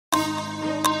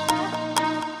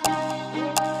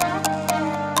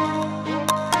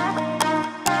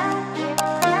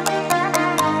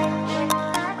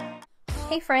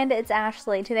friend, it's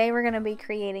Ashley. Today we're going to be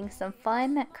creating some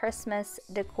fun Christmas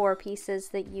decor pieces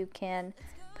that you can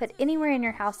put anywhere in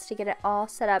your house to get it all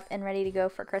set up and ready to go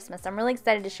for Christmas. I'm really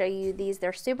excited to show you these.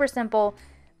 They're super simple,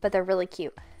 but they're really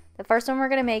cute. The first one we're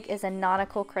going to make is a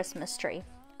nautical Christmas tree.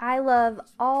 I love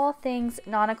all things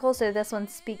nautical, so this one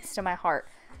speaks to my heart.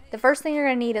 The first thing you're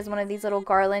going to need is one of these little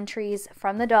garland trees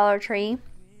from the Dollar Tree.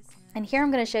 And here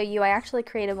I'm going to show you, I actually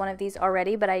created one of these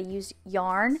already, but I used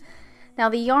yarn. Now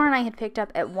the yarn I had picked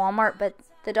up at Walmart, but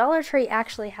the Dollar Tree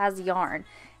actually has yarn.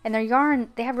 And their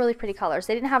yarn, they have really pretty colors.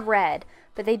 They didn't have red,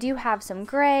 but they do have some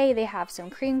gray, they have some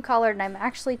cream colored, and I'm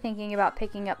actually thinking about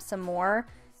picking up some more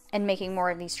and making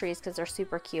more of these trees because they're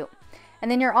super cute.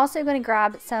 And then you're also going to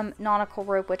grab some nautical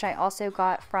rope, which I also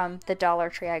got from the Dollar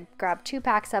Tree. I grabbed 2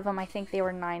 packs of them. I think they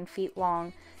were 9 feet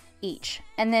long each.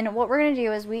 And then what we're going to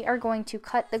do is we are going to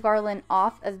cut the garland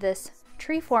off of this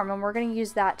tree form, and we're going to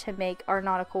use that to make our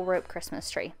nautical rope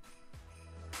Christmas tree.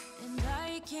 And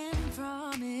I can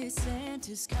promise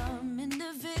Santa's coming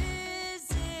to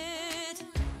visit.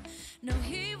 No,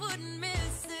 he wouldn't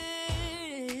miss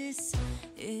this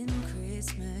in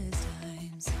Christmas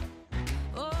times.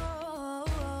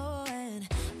 Oh, and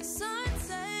the sun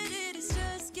said it is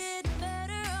just getting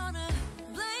better on a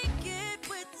blanket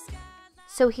with the sky.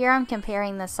 So here I'm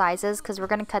comparing the sizes because we're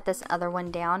going to cut this other one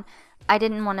down. I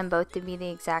didn't want them both to be the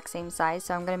exact same size,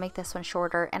 so I'm going to make this one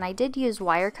shorter. And I did use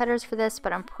wire cutters for this,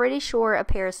 but I'm pretty sure a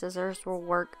pair of scissors will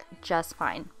work just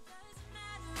fine.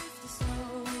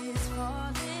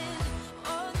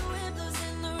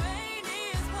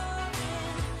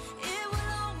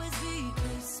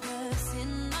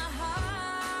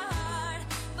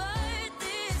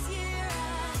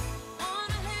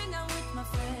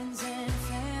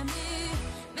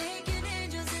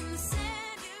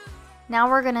 Now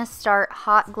we're going to start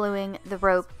hot gluing the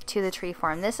rope to the tree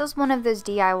form. This is one of those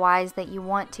DIYs that you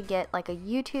want to get like a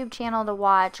YouTube channel to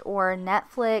watch or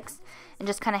Netflix and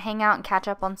just kind of hang out and catch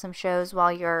up on some shows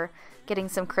while you're getting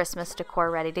some Christmas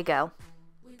decor ready to go.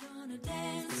 We're gonna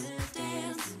dance,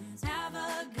 dance, have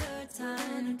a good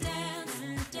time,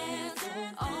 dance,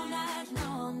 all night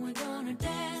long. We're gonna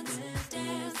dance,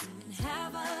 dance, and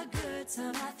have a good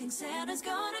time. I think Santa's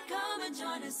gonna come and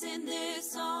join us in this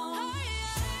song. Oh, yeah.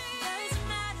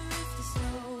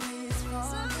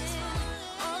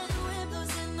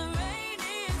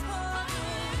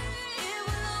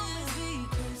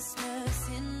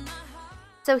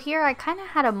 So here I kind of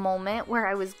had a moment where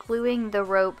I was gluing the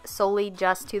rope solely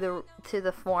just to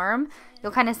the form.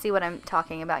 You'll kind of see what I'm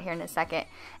talking about here in a second.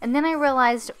 And then I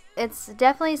realized it's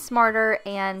definitely smarter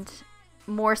and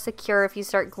more secure if you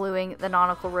start gluing the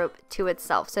nautical rope to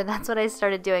itself. So that's what I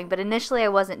started doing, but initially I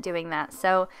wasn't doing that.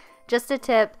 So just a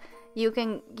tip, you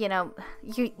can,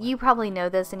 you probably know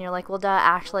this and you're like, well duh,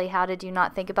 Ashley, how did you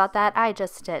not think about that? I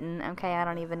just didn't. Okay, I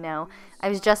don't even know. I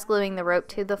was just gluing the rope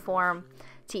to the form,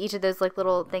 to each of those like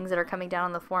little things that are coming down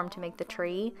on the form to make the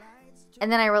tree. And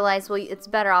then I realized, well, it's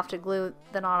better off to glue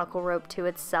the nautical rope to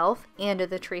itself and to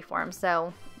the tree form.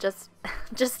 So just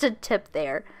a tip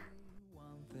there.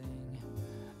 One thing,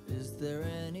 is there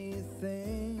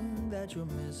anything that you're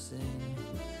missing?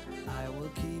 I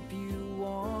will keep you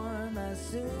warm as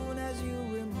soon as you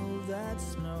remove that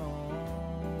snow.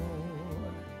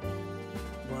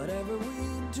 Whatever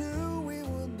we do, we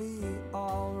will be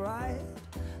alright.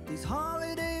 These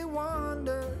holiday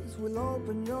wonders will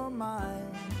open your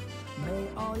mind. May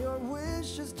all your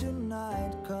wishes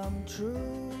tonight come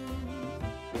true.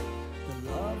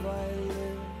 The love I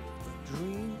lived, the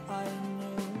dream I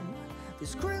knew.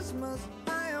 This Christmas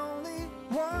I only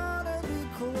wanna be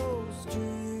close to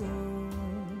you.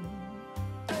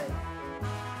 Hey.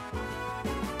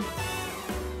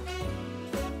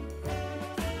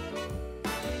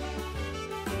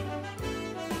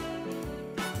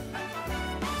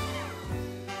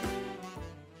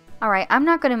 Alright, I'm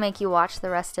not going to make you watch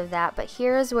the rest of that, but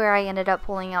here's where I ended up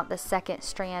pulling out the second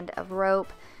strand of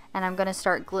rope, and I'm going to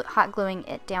start hot gluing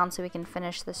it down so we can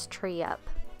finish this tree up.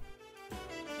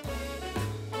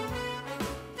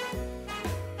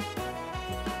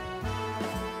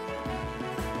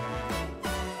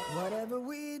 Whatever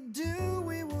we do,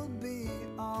 we will be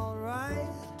alright.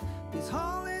 These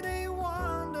holiday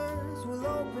wonders will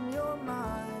open your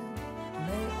mind.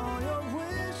 May all your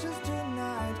wishes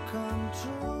tonight come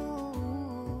true.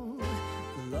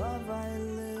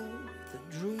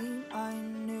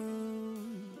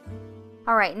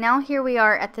 Alright, now here we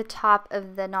are at the top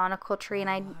of the nautical tree,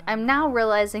 and I'm now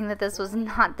realizing that this was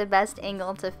not the best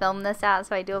angle to film this at,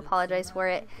 so I do apologize for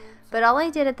it. But all I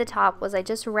did at the top was I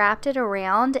just wrapped it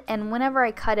around, and whenever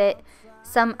I cut it,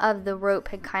 some of the rope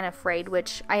had kind of frayed,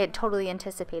 which I had totally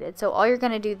anticipated. So all you're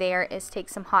going to do there is take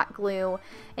some hot glue,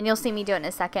 and you'll see me do it in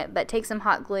a second, but take some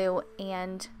hot glue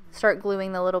and start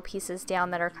gluing the little pieces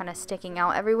down that are kind of sticking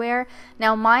out everywhere.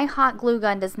 Now my hot glue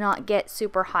gun does not get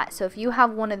super hot, so if you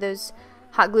have one of those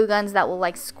hot glue guns that will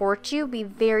like scorch you, be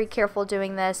very careful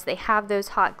doing this. They have those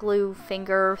hot glue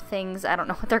finger things, I don't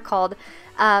know what they're called,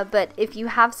 but if you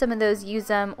have some of those, use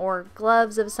them, or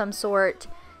gloves of some sort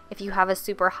if you have a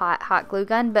super hot glue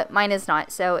gun, but mine is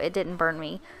not, so it didn't burn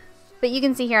me. But you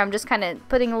can see here I'm just kind of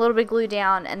putting a little bit of glue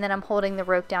down, and then I'm holding the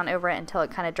rope down over it until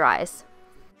it kind of dries.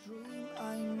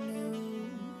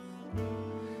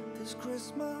 This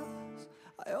Christmas,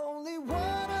 I only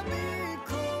wanna be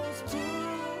close to you.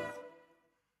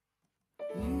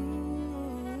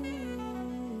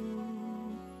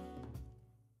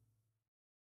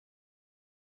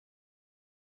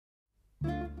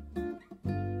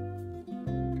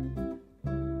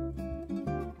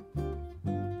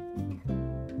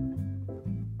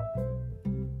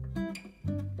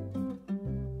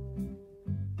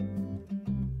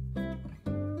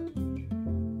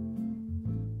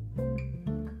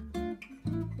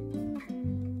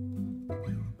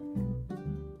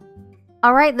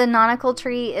 Alright, the nautical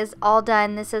tree is all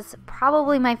done. This is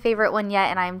probably my favorite one yet,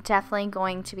 and I'm definitely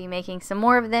going to be making some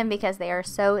more of them because they are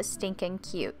so stinking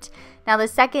cute. Now the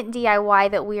second DIY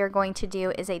that we are going to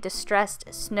do is a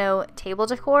distressed snow table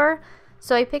decor.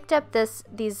 So I picked up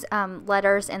these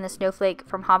letters and the snowflake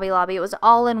from Hobby Lobby. It was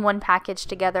all in one package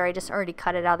together. I just already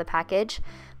cut it out of the package.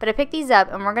 But I picked these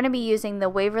up, and we're going to be using the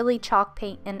Waverly chalk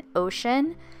paint in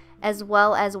Ocean as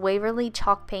well as Waverly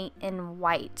chalk paint in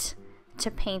White to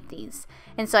paint these.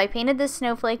 And so I painted this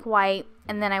snowflake white,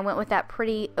 and then I went with that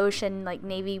pretty ocean like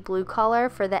navy blue color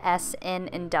for the S, N,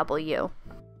 and W.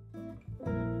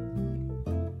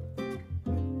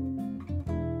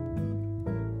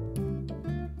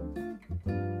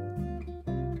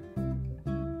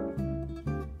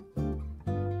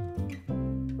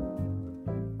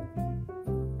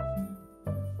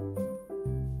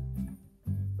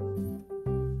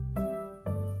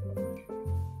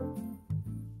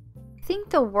 I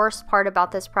think the worst part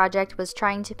about this project was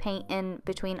trying to paint in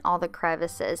between all the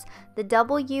crevices. The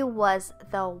W was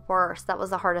the worst. That was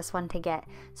the hardest one to get.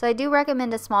 So I do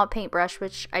recommend a small paintbrush,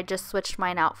 which I just switched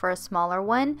mine out for a smaller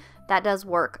one. That does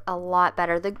work a lot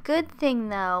better. The good thing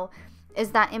though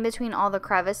is that in between all the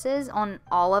crevices on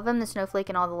all of them, the snowflake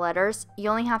and all the letters, you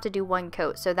only have to do one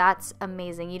coat. So that's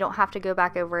amazing. You don't have to go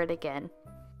back over it again.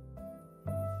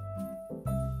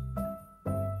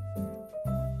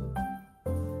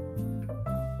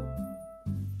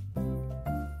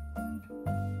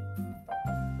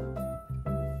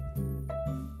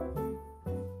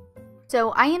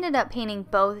 So I ended up painting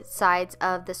both sides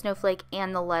of the snowflake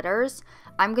and the letters.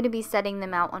 I'm going to be setting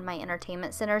them out on my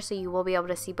entertainment center, so you will be able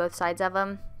to see both sides of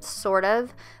them, sort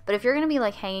of. But if you're going to be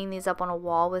like hanging these up on a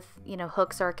wall with, you know,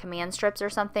 hooks or command strips or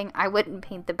something, I wouldn't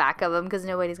paint the back of them because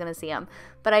nobody's going to see them.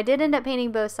 But I did end up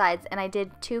painting both sides, and I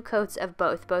did 2 coats of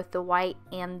both the white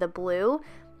and the blue.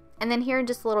 And then here in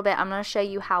just a little bit, I'm going to show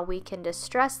you how we can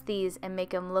distress these and make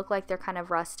them look like they're kind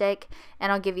of rustic,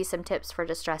 and I'll give you some tips for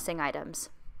distressing items.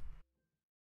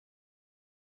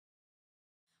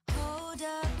 Hold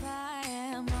up, I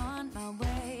am on my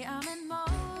way, I'm in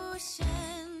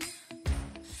motion.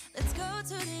 Let's go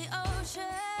to the ocean.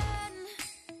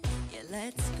 Yeah,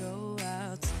 let's go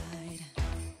outside.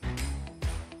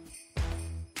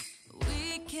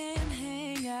 We can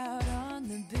hang out on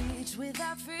the beach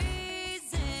without freezing.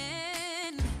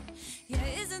 Yeah,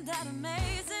 isn't that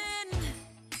amazing?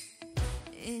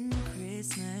 In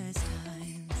Christmas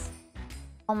times.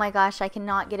 Oh my gosh, I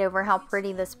cannot get over how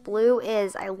pretty this blue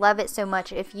is. I love it so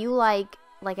much. If you like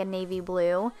a navy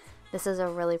blue, this is a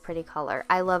really pretty color.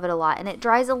 I love it a lot, and it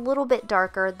dries a little bit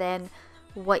darker than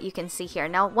what you can see here.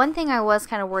 Now, one thing I was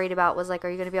kind of worried about was like, are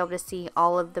you going to be able to see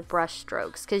all of the brush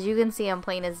strokes? Because you can see them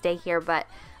plain as day here, but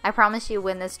I promise you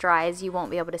when this dries, you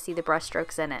won't be able to see the brush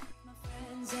strokes in it.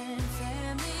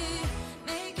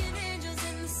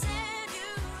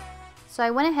 So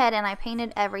I went ahead and I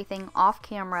painted everything off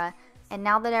camera. And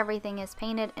now that everything is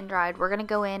painted and dried, we're going to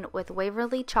go in with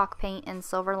Waverly chalk paint and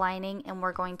silver lining, and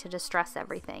we're going to distress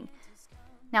everything.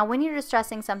 Now when you're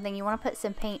distressing something, you want to put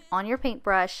some paint on your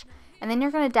paintbrush, and then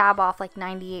you're going to dab off like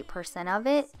 98% of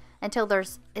it until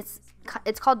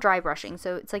it's called dry brushing.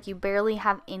 So it's like you barely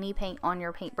have any paint on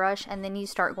your paintbrush, and then you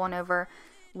start going over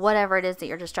whatever it is that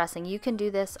you're distressing. You can do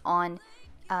this on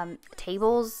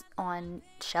tables, on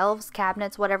shelves,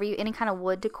 cabinets, whatever any kind of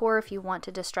wood decor. If you want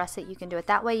to distress it, you can do it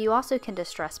that way. You also can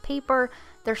distress paper.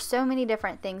 There's so many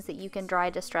different things that you can dry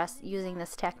distress using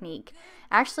this technique.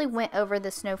 I actually went over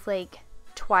the snowflake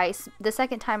twice. The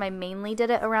second time I mainly did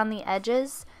it around the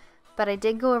edges, but I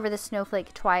did go over the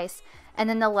snowflake twice. And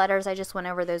then the letters, I just went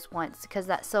over those once because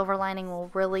that silver lining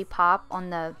will really pop on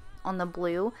the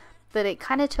blue. But it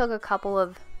kind of took a couple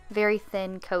of very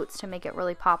thin coats to make it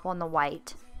really pop on the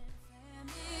white.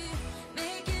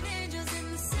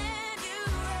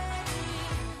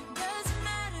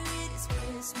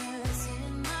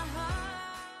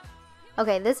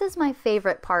 Okay, this is my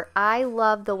favorite part. I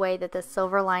love the way that the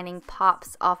silver lining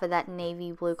pops off of that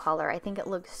navy blue color. I think it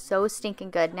looks so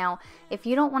stinking good. Now, if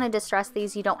you don't want to distress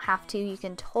these, you don't have to. You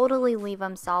can totally leave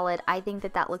them solid. I think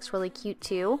that that looks really cute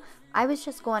too. I was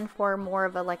just going for more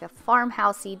of a like a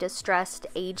farmhousey, distressed,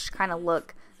 aged kind of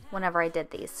look whenever I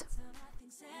did these.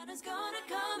 Santa's gonna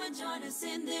come and join us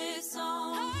in this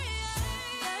song.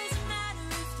 Doesn't matter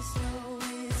if the snow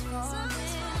is falling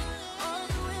or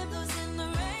the wind blows and the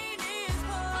rain is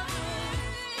pouring.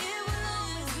 It will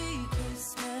always be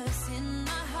Christmas in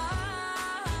my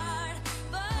heart.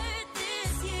 But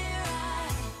this year I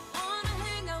wanna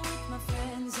hang out with my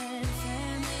friends and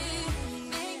family,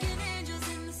 making angels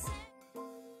in the sand.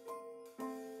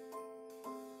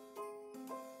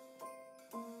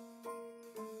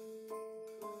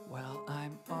 Well,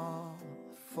 I'm all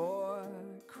for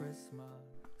Christmas.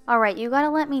 Alright, you gotta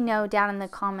let me know down in the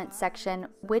comments section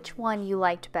which one you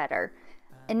liked better.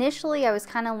 Initially, I was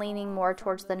kind of leaning more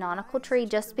towards the nautical tree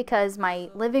just because my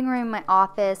living room, my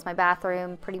office, my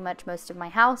bathroom, pretty much most of my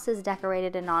house is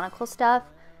decorated in nautical stuff.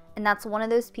 And that's one of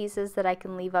those pieces that I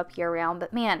can leave up year round.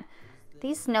 But man,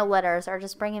 these snow letters are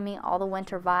just bringing me all the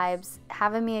winter vibes,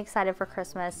 having me excited for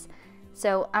Christmas.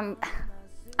 So I'm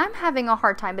having a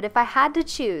hard time, but if I had to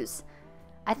choose,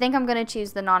 I think I'm going to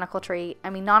choose the nautical tree.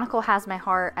 I mean, nautical has my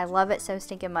heart. I love it so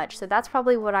stinking much. So that's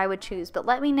probably what I would choose. But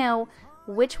let me know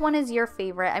which one is your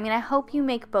favorite. I mean, I hope you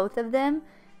make both of them.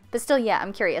 But still, yeah,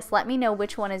 I'm curious. Let me know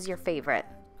which one is your favorite.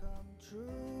 True.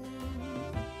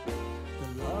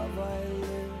 The love I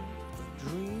lived, the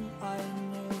dream I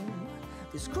knew.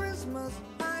 This Christmas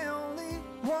I only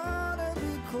wanna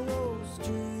be close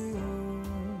to you.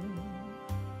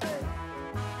 Hey.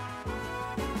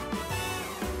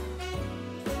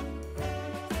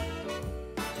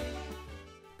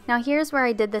 Now here's where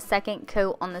I did the second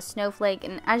coat on the snowflake,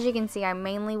 and as you can see, I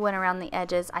mainly went around the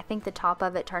edges. I think the top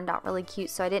of it turned out really cute,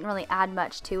 so I didn't really add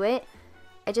much to it.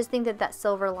 I just think that that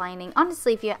silver lining,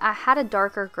 honestly, if I had a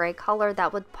darker gray color,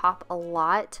 that would pop a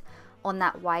lot on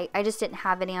that white. I just didn't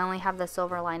have any. I only have the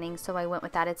silver lining, so I went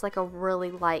with that. It's like a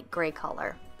really light gray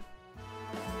color.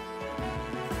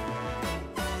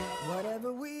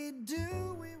 Whatever we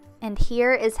do, we will. And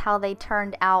here is how they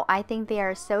turned out. I think they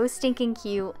are so stinking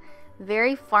cute.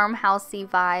 Very farmhousey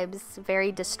vibes,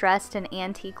 very distressed and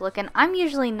antique looking. I'm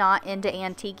usually not into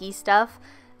antique-y stuff,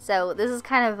 so this is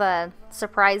kind of a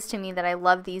surprise to me that I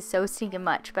love these so stinking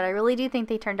much. But I really do think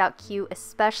they turned out cute,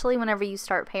 especially whenever you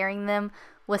start pairing them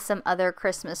with some other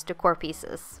Christmas decor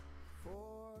pieces.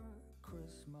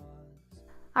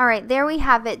 Alright, there we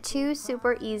have it. 2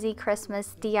 super easy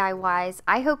Christmas DIYs.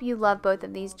 I hope you love both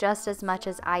of these just as much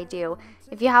as I do.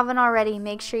 If you haven't already,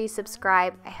 make sure you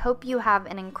subscribe. I hope you have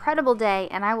an incredible day,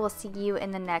 and I will see you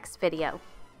in the next video.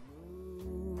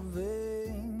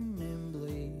 Moving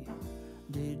nimbly.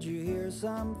 Did you hear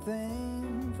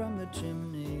something from the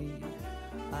chimney?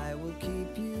 I will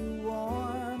keep you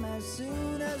warm as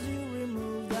soon as you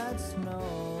remove that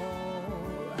snow.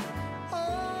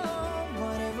 Oh,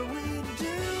 whatever we do,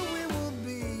 we will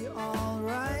be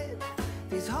alright.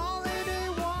 These holiday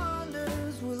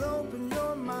wonders will open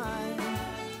your mind.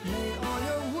 May all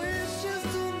your wishes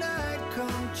tonight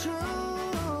come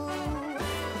true.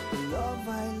 The love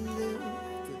I lived,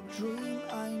 the dream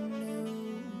I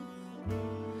knew.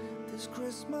 This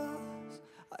Christmas,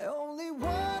 I only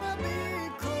want